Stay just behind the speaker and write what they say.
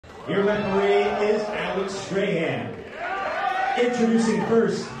Your referee is Alex Strahan. Introducing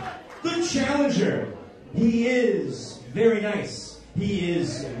first, the challenger. He is very nice. He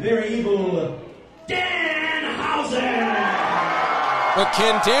is very evil. Danhausen! But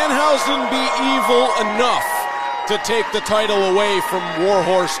can Danhausen be evil enough to take the title away from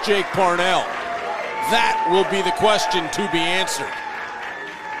Warhorse Jake Parnell? That will be the question to be answered.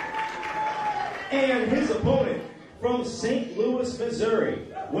 And his opponent from St. Louis, Missouri,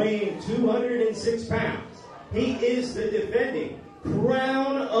 weighing 206 pounds. He is the defending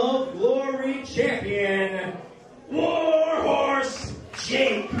Crown of Glory champion, Warhorse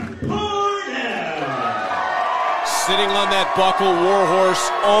Jake Parnell. Sitting on that buckle, Warhorse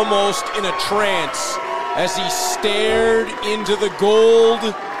almost in a trance as he stared into the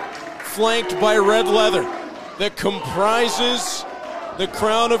gold flanked by red leather that comprises the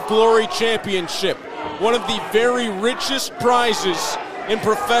Crown of Glory Championship, one of the very richest prizes in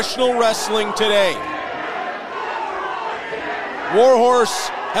professional wrestling today. Warhorse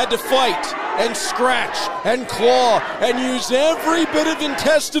had to fight and scratch and claw and use every bit of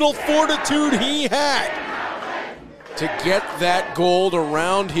intestinal fortitude he had to get that gold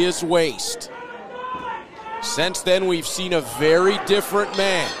around his waist. Since then, we've seen a very different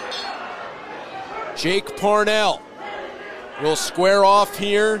man. Jake Parnell will square off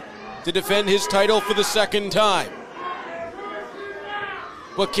here to defend his title for the second time.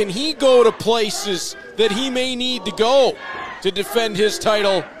 But can he go to places that he may need to go to defend his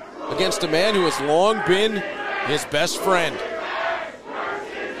title against a man who has long been his best friend?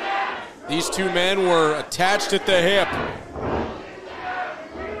 These two men were attached at the hip.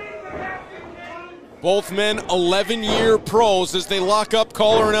 Both men 11-year pros as they lock up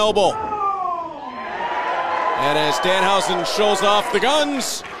collar and elbow. And as Danhausen shows off the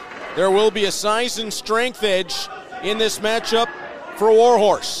guns, there will be a size and strength edge in this matchup for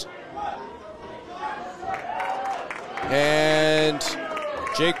Warhorse. And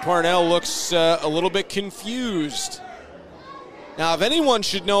Jake Parnell looks a little bit confused. Now, if anyone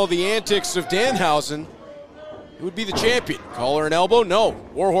should know the antics of Danhausen, it would be the champion. Collar and elbow? No.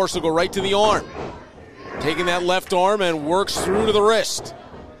 Warhorse will go right to the arm. Taking that left arm and works through to the wrist.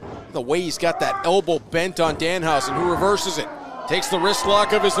 The way he's got that elbow bent on Danhausen, who reverses it. Takes the wrist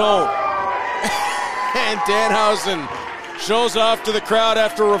lock of his own. And Danhausen shows off to the crowd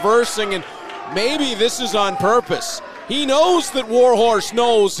after reversing, and maybe this is on purpose. He knows that Warhorse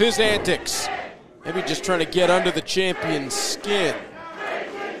knows his antics. Maybe just trying to get under the champion's skin.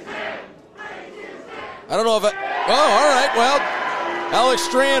 I don't know if oh, all right, well, Alex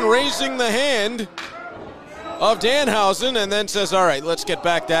Strahan raising the hand of Danhausen and then says, all right, let's get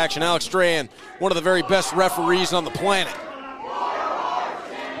back to action. Alex Strahan, one of the very best referees on the planet.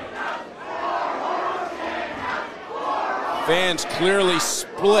 Fans clearly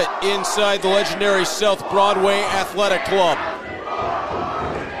split inside the legendary South Broadway Athletic Club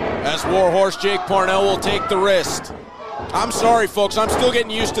as Warhorse Jake Parnell will take the wrist. I'm sorry, folks, I'm still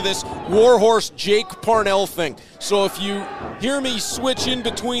getting used to this Warhorse Jake Parnell thing. So if you hear me switch in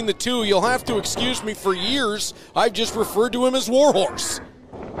between the two, you'll have to excuse me. For years, I've just referred to him as Warhorse.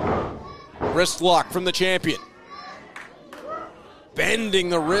 Wrist lock from the champion. Bending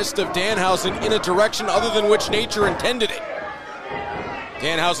the wrist of Danhausen in a direction other than which nature intended it.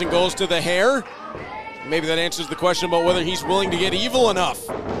 Danhausen goes to the hair. Maybe that answers the question about whether he's willing to get evil enough.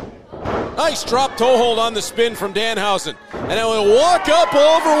 Nice drop toe hold on the spin from Danhausen. And then we'll walk up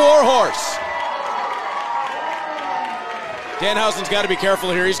over Warhorse. Danhausen's got to be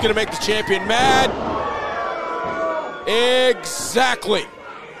careful here. He's going to make the champion mad. Exactly.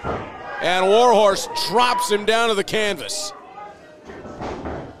 And Warhorse drops him down to the canvas.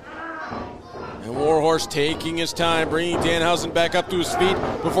 And Warhorse taking his time, bringing Danhausen back up to his feet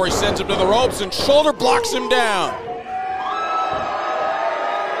before he sends him to the ropes and shoulder blocks him down.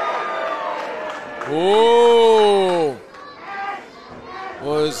 Oh,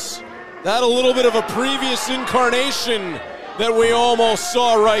 was that a little bit of a previous incarnation that we almost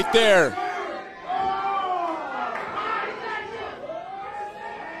saw right there?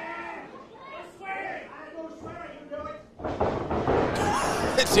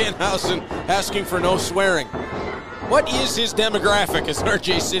 Danhausen asking for no swearing. What is his demographic, as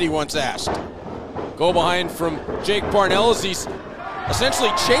RJ City once asked? Go behind from Jake Parnell as he's essentially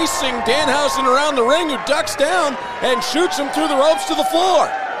chasing Danhausen around the ring, who ducks down and shoots him through the ropes to the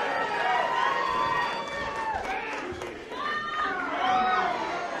floor.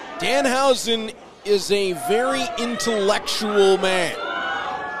 Danhausen is a very intellectual man.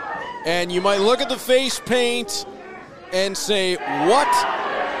 And you might look at the face paint and say, what?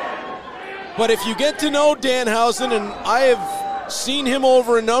 But if you get to know Danhausen, and I have seen him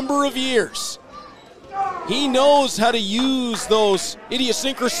over a number of years. He knows how to use those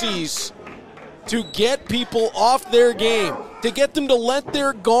idiosyncrasies to get people off their game, to get them to let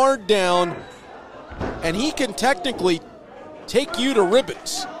their guard down, and he can technically take you to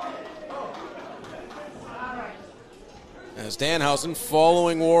ribbons. As Danhausen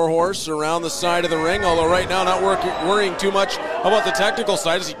following Warhorse around the side of the ring, although right now not worrying too much about the technical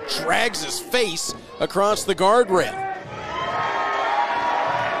side as he drags his face across the guardrail.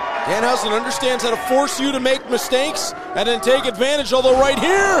 Danhausen understands how to force you to make mistakes and then take advantage, although right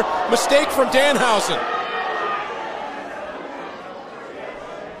here, mistake from Danhausen.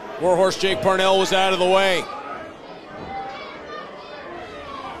 Warhorse Jake Parnell was out of the way.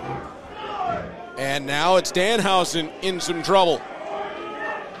 And now it's Danhausen in some trouble.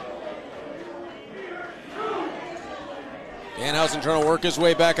 Danhausen trying to work his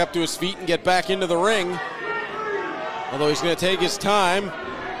way back up to his feet and get back into the ring. Although he's going to take his time.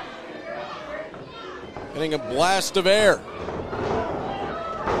 Getting a blast of air.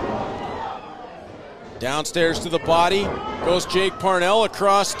 Downstairs to the body goes Jake Parnell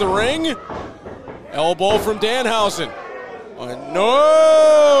across the ring. Elbow from Danhausen. Oh,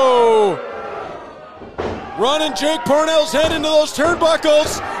 no! Running Jake Parnell's head into those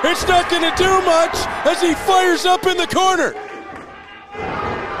turnbuckles. It's not going to do much as he fires up in the corner.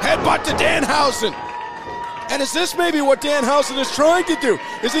 Headbutt to Danhausen. And is this maybe what Danhausen is trying to do?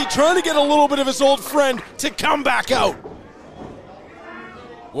 Is he trying to get a little bit of his old friend to come back out?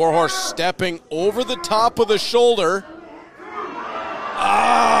 Warhorse stepping over the top of the shoulder.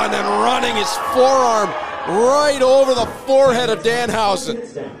 And then running his forearm right over the forehead of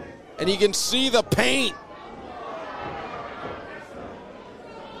Danhausen. And you can see the paint.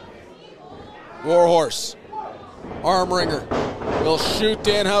 Warhorse, arm wringer, will shoot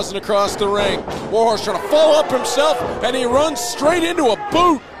Danhausen across the ring. Warhorse trying to follow up himself, and he runs straight into a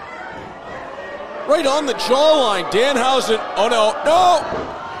boot. Right on the jawline, Danhausen, oh no.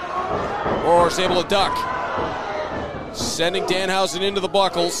 Warhorse able to duck. Sending Danhausen into the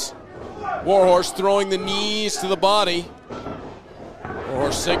buckles. Warhorse throwing the knees to the body.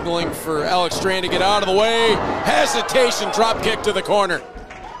 Warhorse signaling for Alex Strahan to get out of the way. Hesitation, drop kick to the corner.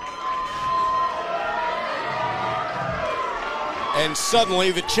 And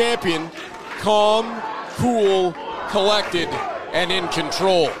suddenly the champion, calm, cool, collected, and in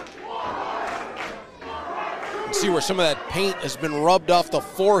control. You can see where some of that paint has been rubbed off the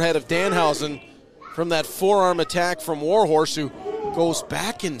forehead of Danhausen from that forearm attack from Warhorse, who goes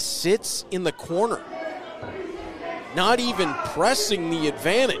back and sits in the corner. Not even pressing the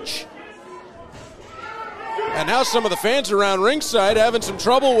advantage. And now some of the fans around ringside having some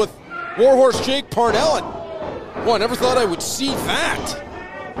trouble with Warhorse Jake Parnell. Boy, I never thought I would see that.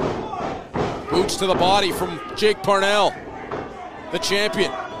 Boots to the body from Jake Parnell. The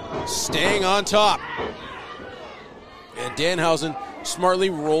champion staying on top. And Danhausen smartly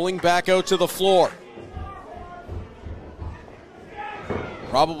rolling back out to the floor.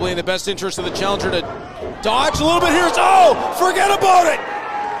 Probably in the best interest of the challenger to dodge a little bit here. Oh, forget about it.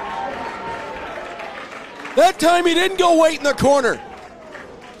 That time he didn't go wait in the corner.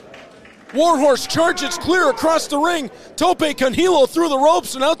 Warhorse charges clear across the ring. Tope con hilo through the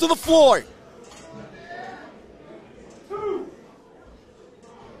ropes and out to the floor.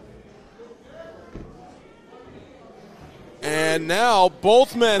 And now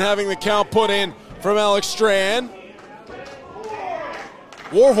both men having the count put in from Alex Strahan.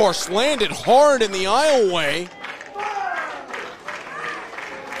 Warhorse landed hard in the aisleway.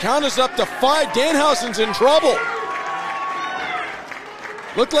 Count is up to 5. Danhausen's in trouble.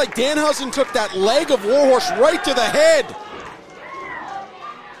 Looked like Danhausen took that leg of Warhorse right to the head.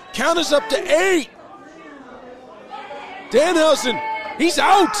 Count is up to 8. Danhausen, he's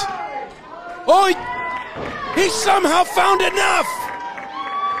out. Oh, he somehow found enough.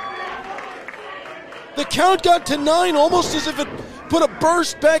 The count got to 9, almost as if it put a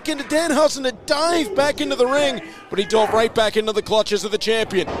burst back into Danhausen to dive back into the ring, but he dove right back into the clutches of the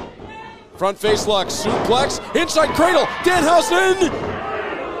champion. Front face lock, suplex, inside cradle, Danhausen.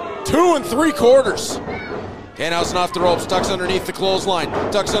 2 3/4. Danhausen off the ropes, tucks underneath the clothesline,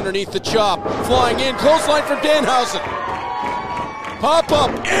 tucks underneath the chop, flying in, clothesline from Danhausen. Pop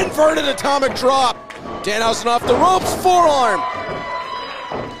up, inverted atomic drop. Danhausen off the ropes, forearm.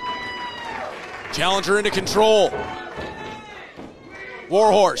 Challenger into control.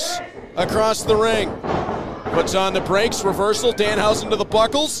 Warhorse across the ring. Puts on the brakes, reversal, Danhausen to the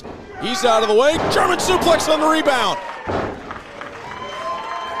buckles. He's out of the way, German suplex on the rebound.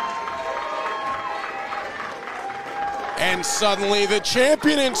 And suddenly the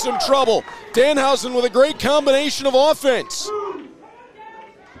champion in some trouble. Danhausen with a great combination of offense.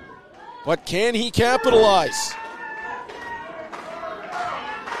 But can he capitalize?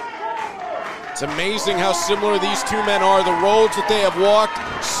 It's amazing how similar these two men are. The roads that they have walked,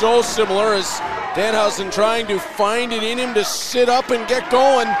 so similar, as Danhausen trying to find it in him to sit up and get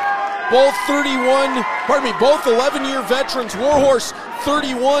going. Both 11-year veterans. Warhorse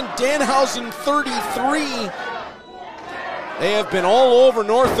 31, Danhausen 33. They have been all over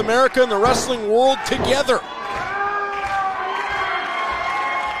North America and the wrestling world together.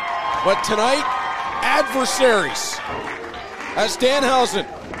 But tonight, adversaries, as Danhausen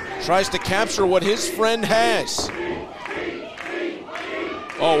tries to capture what his friend has.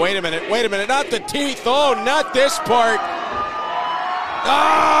 Oh, wait a minute, not the teeth. Oh, not this part.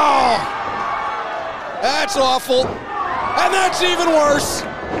 Oh, that's awful. And that's even worse.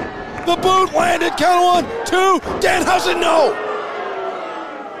 The boot landed, count 1, 2, Danhausen, no.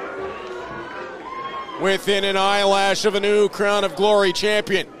 Within an eyelash of a new Crown of Glory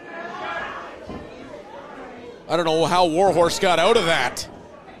champion. I don't know how Warhorse got out of that.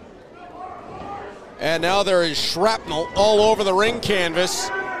 And now there is shrapnel all over the ring canvas.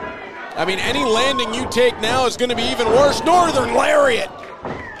 I mean, any landing you take now is going to be even worse. Northern Lariat.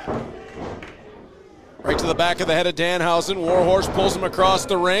 Right to the back of the head of Danhausen. Warhorse pulls him across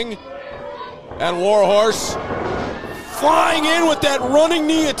the ring. And Warhorse flying in with that running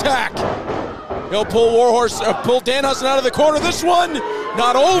knee attack. He'll pull pull Danhausen out of the corner. This one,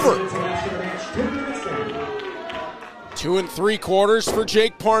 not over. 2 3/4 for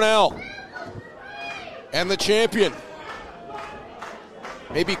Jake Parnell. And the champion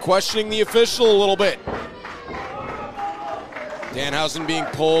maybe questioning the official a little bit. Danhausen being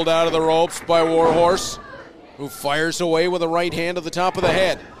pulled out of the ropes by Warhorse, who fires away with a right hand to the top of the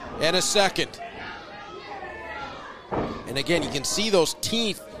head. And a second. And again, you can see those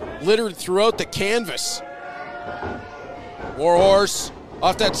teeth littered throughout the canvas. Warhorse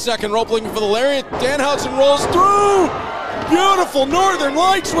off that second rope looking for the lariat. Danhausen rolls through. Beautiful Northern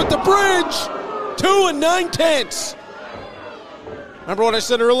Lights with the bridge. 2 9/10. Remember what I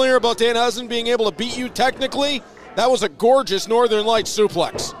said earlier about Danhausen being able to beat you technically? That was a gorgeous Northern Lights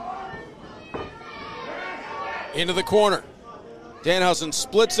suplex. Into the corner. Danhausen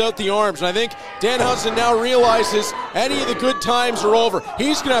splits out the arms, and I think Danhausen now realizes any of the good times are over.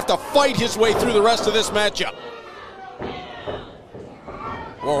 He's going to have to fight his way through the rest of this matchup.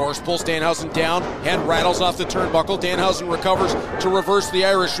 Warhorse pulls Danhausen down, head rattles off the turnbuckle. Danhausen recovers to reverse the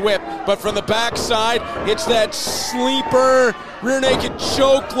Irish whip, but from the backside, it's that sleeper, rear naked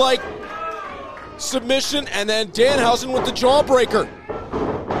choke-like submission, and then Danhausen with the jawbreaker.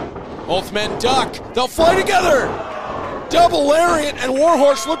 Both men duck. They'll fly together. Double lariat, and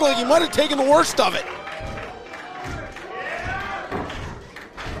Warhorse looked like he might have taken the worst of it.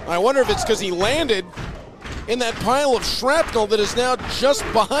 I wonder if it's because he landed in that pile of shrapnel that is now just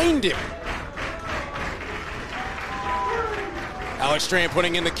behind him. Alex Strahan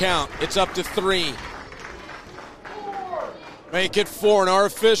putting in the count. It's up to 3. Make it 4, and our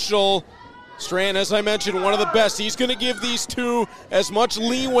official, Strahan, as I mentioned, one of the best. He's going to give these two as much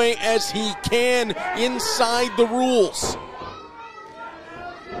leeway as he can inside the rules.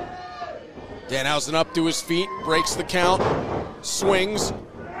 Danhausen up to his feet, breaks the count, swings.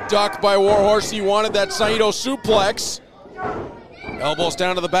 Duck by Warhorse. He wanted that Saito suplex. Elbows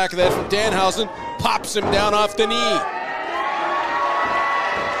down to the back of the head from Danhausen. Pops him down off the knee.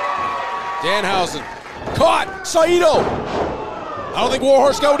 Danhausen caught. Saito. I don't think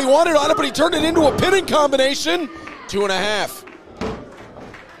Warhorse got what he wanted on it, but he turned it into a pinning combination. 2.5.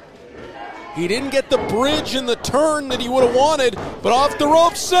 He didn't get the bridge and the turn that he would have wanted, but off the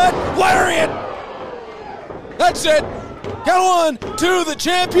rope set. Lariat. That's it. Count 1, 2, the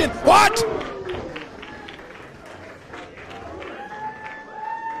champion. What?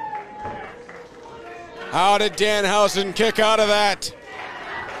 How did Danhausen kick out of that?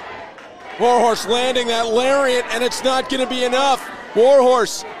 Warhorse landing that lariat, and it's not going to be enough.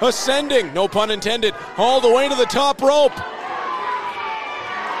 Warhorse ascending, no pun intended, all the way to the top rope.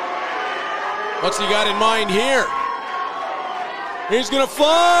 What's he got in mind here? He's going to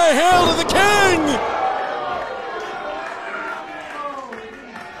fly. Hail to the king!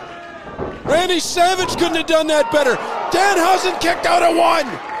 Randy Savage couldn't have done that better. Danhausen kicked out at 1.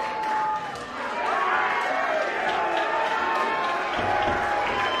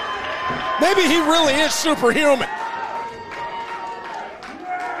 Maybe he really is superhuman.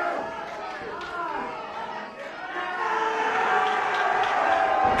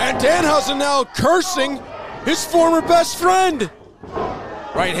 And Danhausen now cursing his former best friend.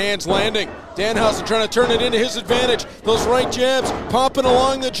 Right hand's landing. Danhausen trying to turn it into his advantage. Those right jabs popping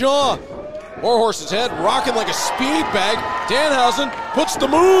along the jaw. Warhorse's head rocking like a speed bag. Danhausen puts the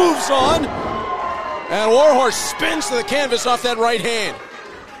moves on. And Warhorse spins to the canvas off that right hand.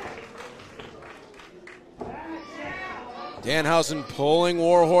 Danhausen pulling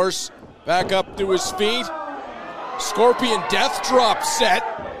Warhorse back up to his feet. Scorpion death drop set.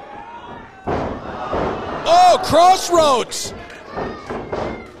 Oh, crossroads.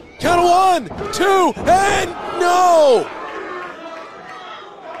 Count of 1, 2, and no!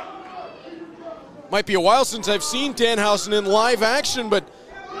 Might be a while since I've seen Danhausen in live action, but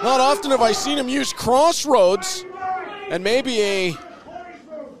not often have I seen him use crossroads. And maybe a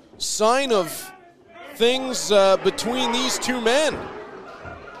sign of things between these two men.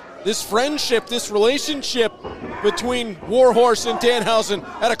 This friendship, this relationship between Warhorse and Danhausen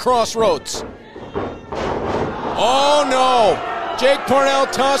at a crossroads. Oh no! Jake Parnell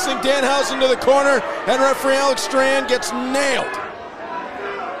tossing Danhausen to the corner, and referee Alex Strahan gets nailed.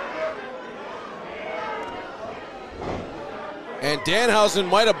 And Danhausen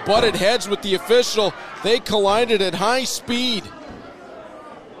might have butted heads with the official. They collided at high speed.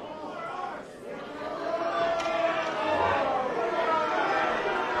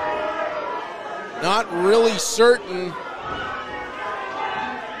 Not really certain.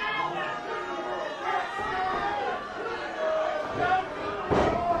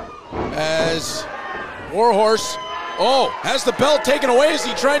 As Warhorse, has the belt taken away as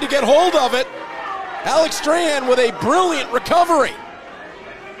he tried to get hold of it. Alex Strahan with a brilliant recovery.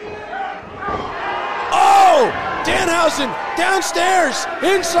 Oh! Danhausen downstairs,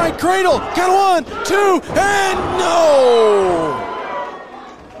 inside cradle. Count of 1, 2, and no!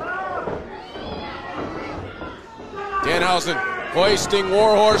 Danhausen hoisting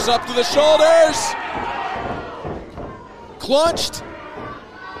Warhorse up to the shoulders. Clutched.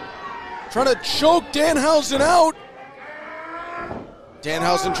 Trying to choke Danhausen out.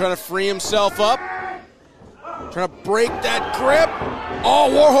 Danhausen trying to free himself up. Trying to break that grip. Oh,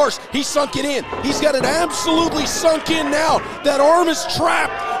 Warhorse, he sunk it in. He's got it absolutely sunk in now. That arm is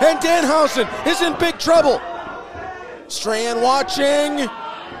trapped, and Danhausen is in big trouble. Strahan watching.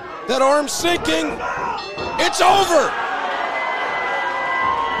 That arm sinking. It's over.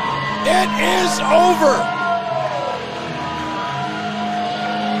 It is over.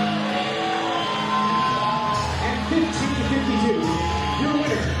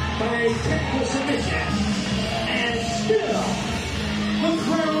 Technical submission, and still the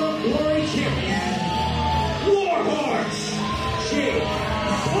Crown Glory Champion, Warhorse, Jake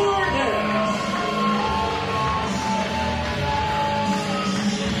Parnell.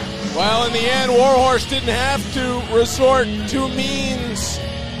 Well, in the end, Warhorse didn't have to resort to means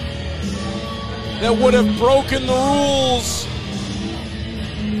that would have broken the rules.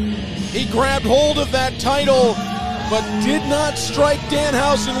 He grabbed hold of that title, but did not strike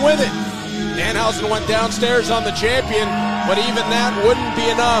Danhausen with it. Danhausen went downstairs on the champion, but even that wouldn't be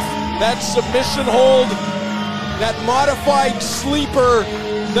enough. That submission hold, that modified sleeper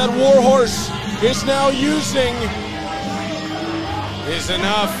that Warhorse is now using is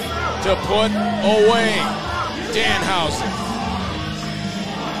enough to put away Danhausen.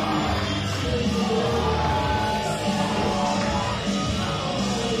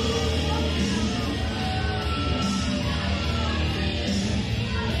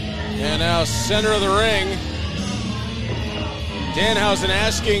 And now center of the ring. Danhausen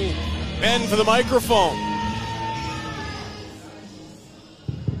asking Ben for the microphone.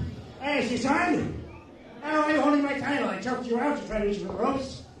 Hey, is this on? Oh, I'm holding my title. I choked you out. You tried to reach for the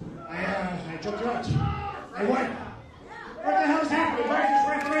ropes. I choked you out. I won. What the hell's happening? Where's this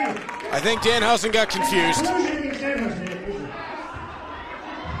referee? I think Danhausen got confused. Anyways,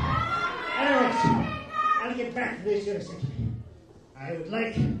 I'll get back to this in a second. I would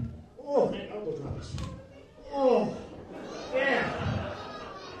like... Oh, that elbow drops. Oh, yeah.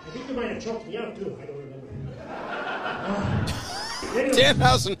 I think you might have choked me out, too. I don't remember.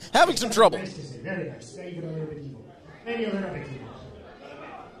 Danhausen having some trouble. Nice to say. Very nice. Even a little bit evil. Maybe a little bit evil.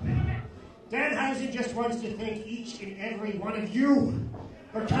 Danhausen just wants to thank each and every one of you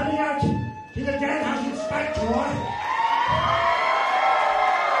for coming out to the Danhausen Spike Tour.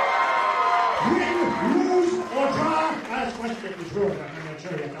 Win, lose, or draw. Last question if he's ruined. I'm not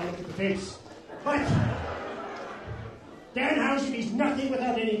sure yet. I'll look at the face. But Danhausen is nothing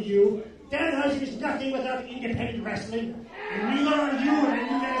without any of you. Danhausen is nothing without independent wrestling. And neither are you, and I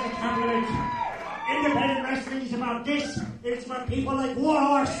mean that as a compliment. Independent wrestling is about this. It's about people like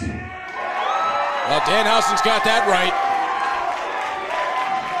Warhorse. Well, Danhausen's got that right.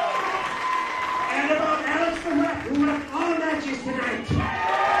 And about Alex the Ref, who won all matches tonight.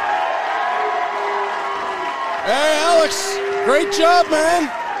 Hey, Alex, great job, man.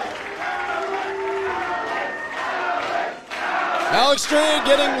 Alex Strahan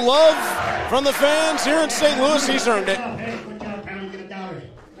getting love from the fans here in St. Louis. He's earned it.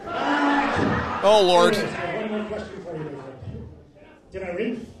 Oh, Lord. One more question for you, my friend. Did I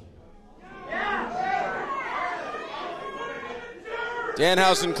win?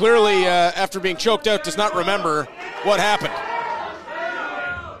 Danhausen clearly, after being choked out, does not remember what happened.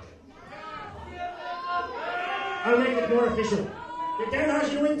 I'll make it more official. Did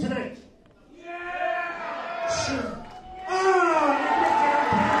Danhausen win tonight? Sure. Oh, you missed it on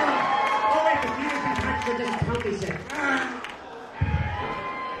power. Oh, wait, the Peter's been touched, so it doesn't count, they said.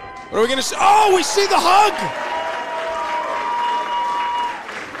 What are we going to see? Oh, we see the hug!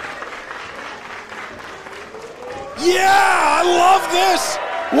 Yeah, I love this!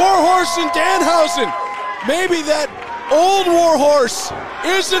 Warhorse and Danhausen. Maybe that old Warhorse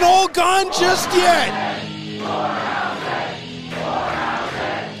isn't all gone just yet.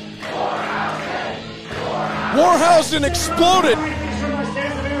 Warhausen exploded.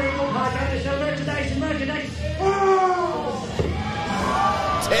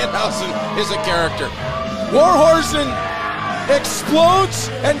 Danhausen is a character. Warhorse explodes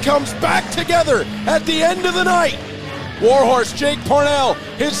and comes back together at the end of the night. Warhorse, Jake Parnell,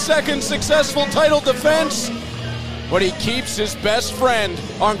 his second successful title defense, but he keeps his best friend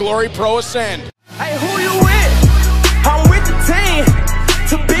on Glory Pro Ascend. Hey, who you